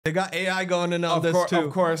They got AI going in on this too.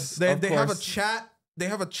 Of course. They have a chat. They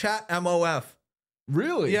have a chat MOF.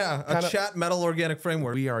 Really? Yeah, a chat metal organic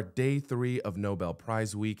framework. We are day 3 of Nobel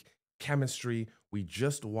Prize week, chemistry. We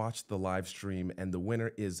just watched the live stream, and the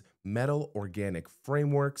winner is Metal Organic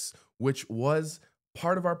Frameworks, which was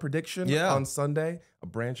part of our prediction on Sunday, a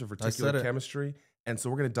branch of reticular chemistry. And so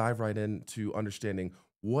we're going to dive right into understanding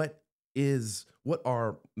what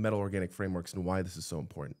are metal organic frameworks and why this is so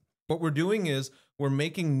important. What we're doing is we're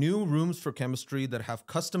making new rooms for chemistry that have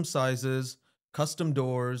custom sizes, custom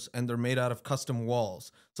doors, and they're made out of custom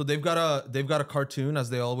walls. So they've got a cartoon, as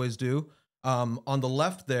they always do. On the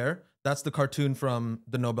left there, that's the cartoon from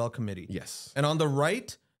the Nobel Committee. Yes. And on the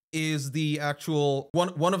right is the actual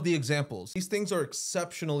one of the examples. These things are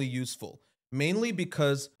exceptionally useful, mainly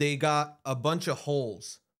because they got a bunch of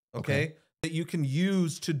holes, okay, that you can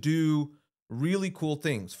use to do really cool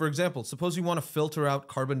things. For example, suppose you want to filter out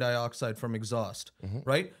carbon dioxide from exhaust,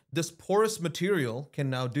 right? This porous material can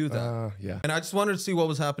now do that. Yeah. And I just wanted to see what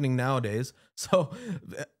was happening nowadays. So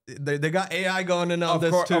they got AI going in on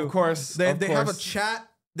this too. Of course. They have a chat.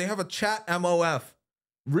 They have a chat MOF.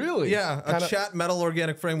 Really? Yeah, a chat metal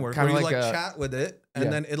organic framework where you like chat with it,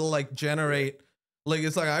 and then it'll like generate. Like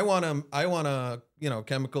it's like I want a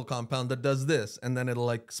chemical compound that does this, and then it'll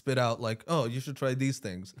like spit out like, oh, you should try these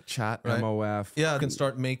things. Chat MOF. Yeah, you can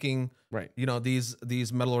start making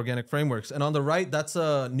these metal organic frameworks. And on the right, that's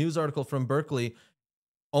a news article from Berkeley.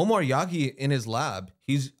 Omar Yaghi in his lab,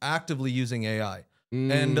 he's actively using AI,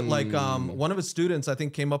 and like one of his students, I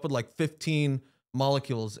think, came up with like 15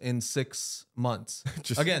 molecules in 6 months.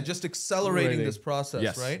 just accelerating this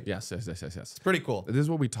process, right? Yes. It's pretty cool. This is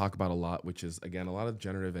what we talk about a lot, which is, again, a lot of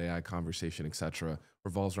generative AI conversation, etc.,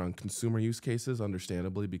 revolves around consumer use cases,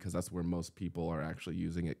 understandably, because that's where most people are actually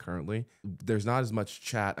using it currently. There's not as much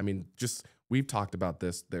chat. I mean, we've talked about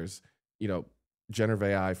this. There's, generative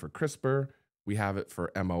AI for CRISPR. We have it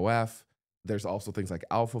for MOF. There's also things like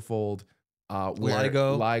AlphaFold.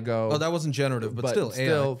 LIGO. Oh, that wasn't generative, but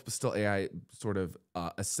still AI sort of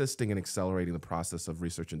assisting and accelerating the process of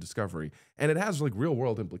research and discovery. And it has like real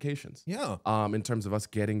world implications. Yeah. In terms of us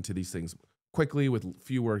getting to these things quickly with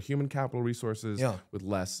fewer human capital resources, with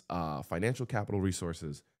less financial capital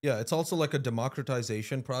resources. Yeah, it's also like a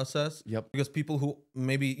democratization process. Yep. Because people who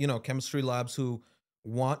maybe, chemistry labs who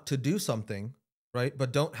want to do something, right,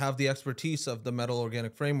 but don't have the expertise of the metal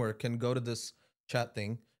organic framework can go to this chat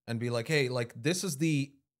thing and be like, hey, like this is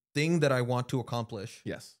the thing that I want to accomplish.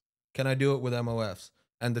 Yes. Can I do it with MOFs?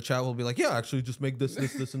 And the chat will be like, yeah, actually just make this, and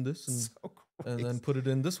this, and, so and then put it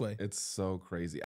in this way. It's so crazy.